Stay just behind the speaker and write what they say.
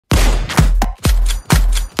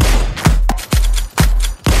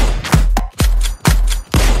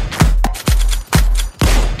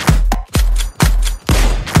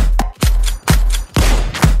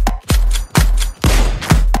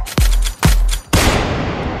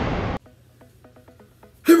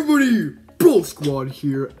Bro Squad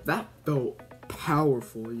here. That felt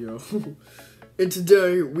powerful, yo. And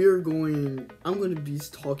today I'm going to be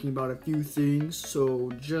talking about a few things.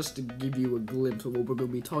 So just to give you a glimpse of what we're going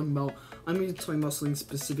to be talking about, I'm going to be talking about something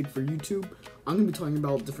specific for YouTube. I'm going to be talking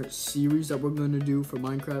about different series that we're going to do for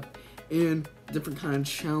Minecraft and different kind of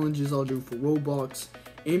challenges I'll do for Roblox.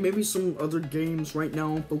 And maybe some other games. Right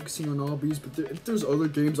now I'm focusing on hobbies, but if there's other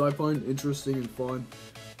games I find interesting and fun,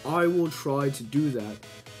 I will try to do that.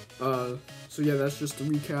 So yeah, that's just a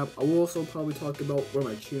recap. I will also probably talk about where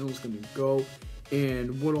my channel is going to go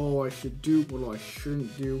and what all I should do, what all I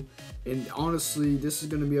shouldn't do. And honestly, this is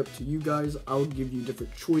going to be up to you guys. I'll give you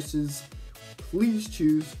different choices. Please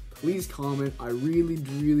choose, please comment. I really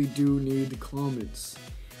do need the comments.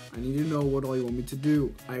 I need to know what all you want me to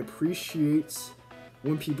do. I appreciate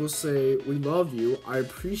when people say we love you. I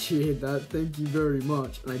appreciate that. Thank you very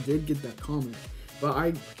much. And I did get that comment, but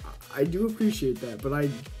I do appreciate that, but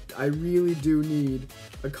I really do need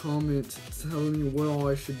a comment telling me what all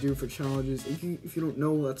I should do for challenges. If you don't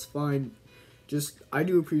know, that's fine. I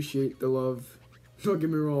do appreciate the love, don't get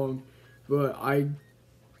me wrong, but I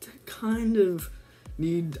kind of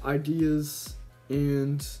need ideas.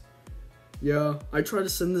 And yeah, I try to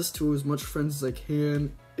send this to as much friends as I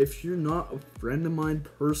can. If you're not a friend of mine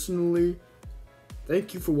personally,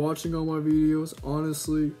 thank you for watching all my videos.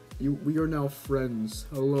 Honestly, we are now friends.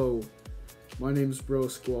 Hello. My name's Bro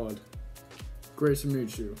Squad. Great to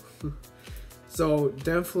meet you. So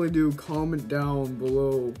definitely do comment down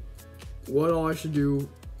below what all I should do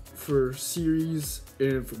for series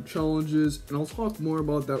and for challenges, and I'll talk more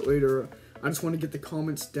about that later. I just want to get the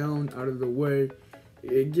comments down out of the way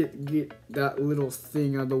and get that little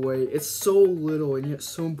thing out of the way. It's so little and yet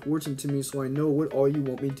so important to me, so I know what all you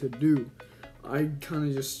want me to do. I kind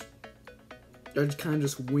of just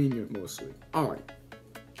wing it mostly. Alright,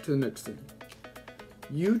 to the next thing.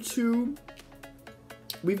 YouTube,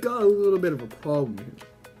 we've got a little bit of a problem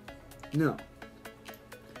here. Now,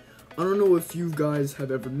 I don't know if you guys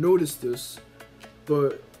have ever noticed this,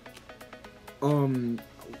 but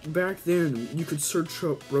back then you could search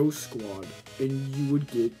up Bro Squad and you would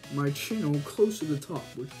get my channel close to the top,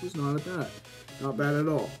 which was not bad at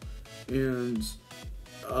all. And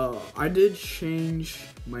I did change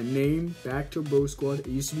my name back to Bro Squad. It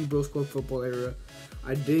used to be Bro Squad Football Era.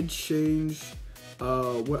 I did change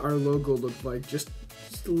what our logo looked like just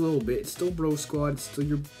a little bit. It's still Bro Squad, it's still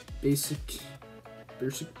your basic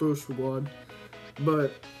Bro Squad,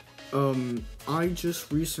 but I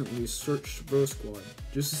just recently searched Bro Squad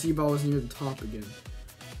just to see if I was near the top again,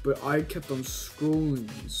 but I kept on scrolling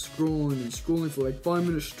for like 5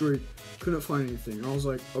 minutes straight, couldn't find anything, and I was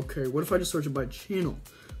like, okay, what if I just search it by channel?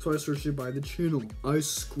 So I searched it by the channel. I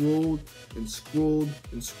scrolled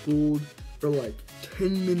for like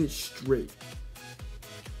 10 minutes straight,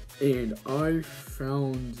 and I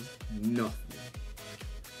found nothing.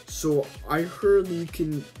 So I heard that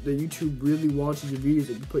YouTube really watches your videos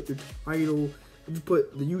if you put your title, if you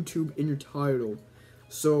put the YouTube in your title.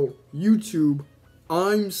 So YouTube,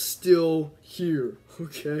 I'm still here,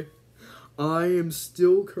 okay? I am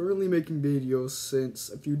still currently making videos since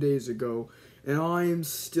a few days ago, and I am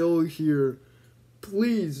still here.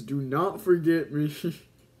 Please do not forget me.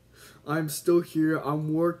 I'm still here.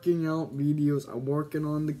 I'm working out videos. I'm working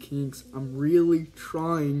on the kinks. I'm really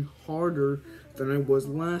trying harder than I was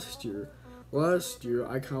last year. Last year,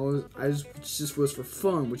 I just was for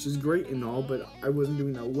fun, which is great and all, but I wasn't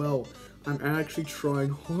doing that well. I'm actually trying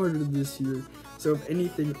harder this year. So if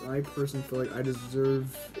anything, I personally feel like I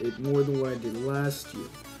deserve it more than what I did last year,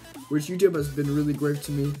 which YouTube has been really great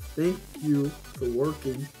to me. Thank you for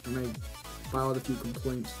working, and I filed a few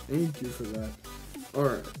complaints. Thank you for that.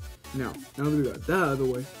 Alright. Now that we got that out of the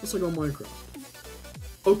way, let's talk about Minecraft.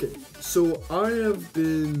 Okay, so I have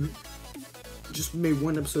just made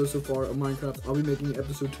one episode so far of Minecraft. I'll be making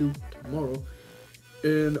episode 2 tomorrow,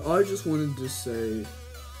 and I just wanted to say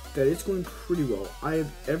that it's going pretty well. I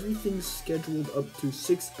have everything scheduled up to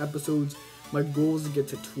 6 episodes. My goal is to get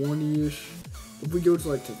to 20-ish. If we go to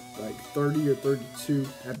like 30 or 32,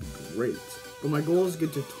 that'd be great. But my goal is to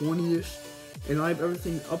get to 20-ish. And I have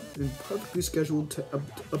everything up and perfectly scheduled to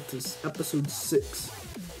up to episode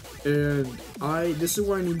 6. And this is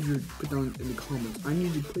where I need you to put down in the comments. I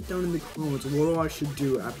need you to put down in the comments what all I should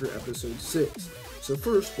do after episode 6. So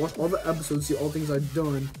first, watch all the episodes, see all the things I've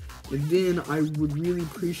done, and then I would really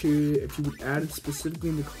appreciate it if you would add it specifically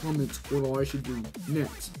in the comments what all I should do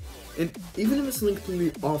next. And even if it's linked to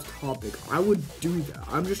me off topic, I would do that.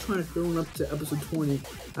 I'm just trying to fill it up to episode 20.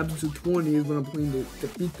 Episode 20 is when I'm playing to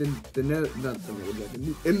defeat the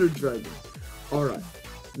Ender Dragon. Alright,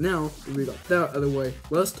 now that we got that out of the way,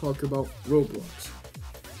 let's talk about Roblox.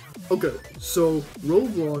 Okay, so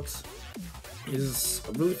Roblox is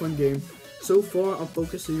a really fun game. So far, I'm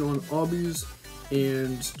focusing on obbies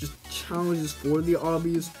and just challenges for the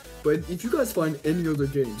obbies. But if you guys find any other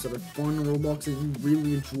games that are fun in Roblox that you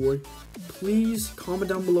really enjoy, please comment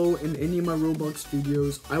down below in any of my Roblox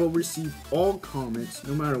videos. I will receive all comments,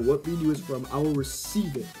 no matter what video it's from, I will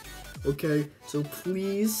receive it. Okay, so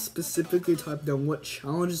please specifically type down what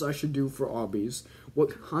challenges I should do for obbies,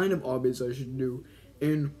 what kind of obbies I should do,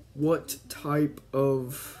 and what type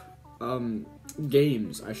of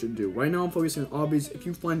games I should do. Right now I'm focusing on obbies. If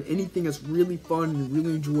you find anything that's really fun and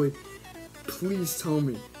really enjoy, please tell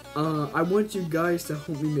me. I want you guys to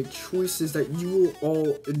help me make choices that you will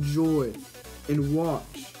all enjoy and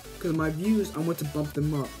watch. Because my views, I want to bump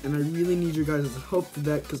them up, and I really need your guys' help for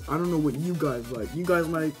that. Because I don't know what you guys like. You guys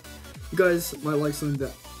might like something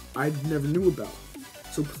that I never knew about.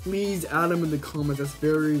 So please add them in the comments. That's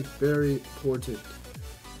very, very important.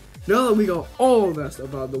 Now that we got all that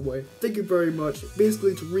stuff out of the way, thank you very much.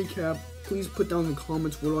 Basically, to recap, please put down in the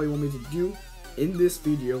comments what all you want me to do in this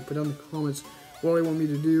video. Put down in the comments what all you want me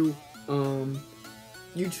to do.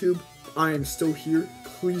 YouTube, I am still here.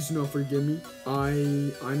 Please do not forgive me.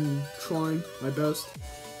 I'm trying my best.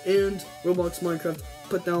 And Roblox Minecraft,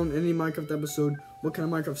 put down any Minecraft episode, what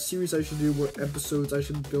kind of Minecraft series I should do, what episodes I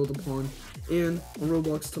should build upon, and on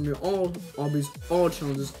Roblox, tell me all hobbies, all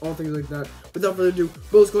challenges, all things like that. Without further ado,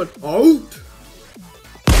 Bull Squad out!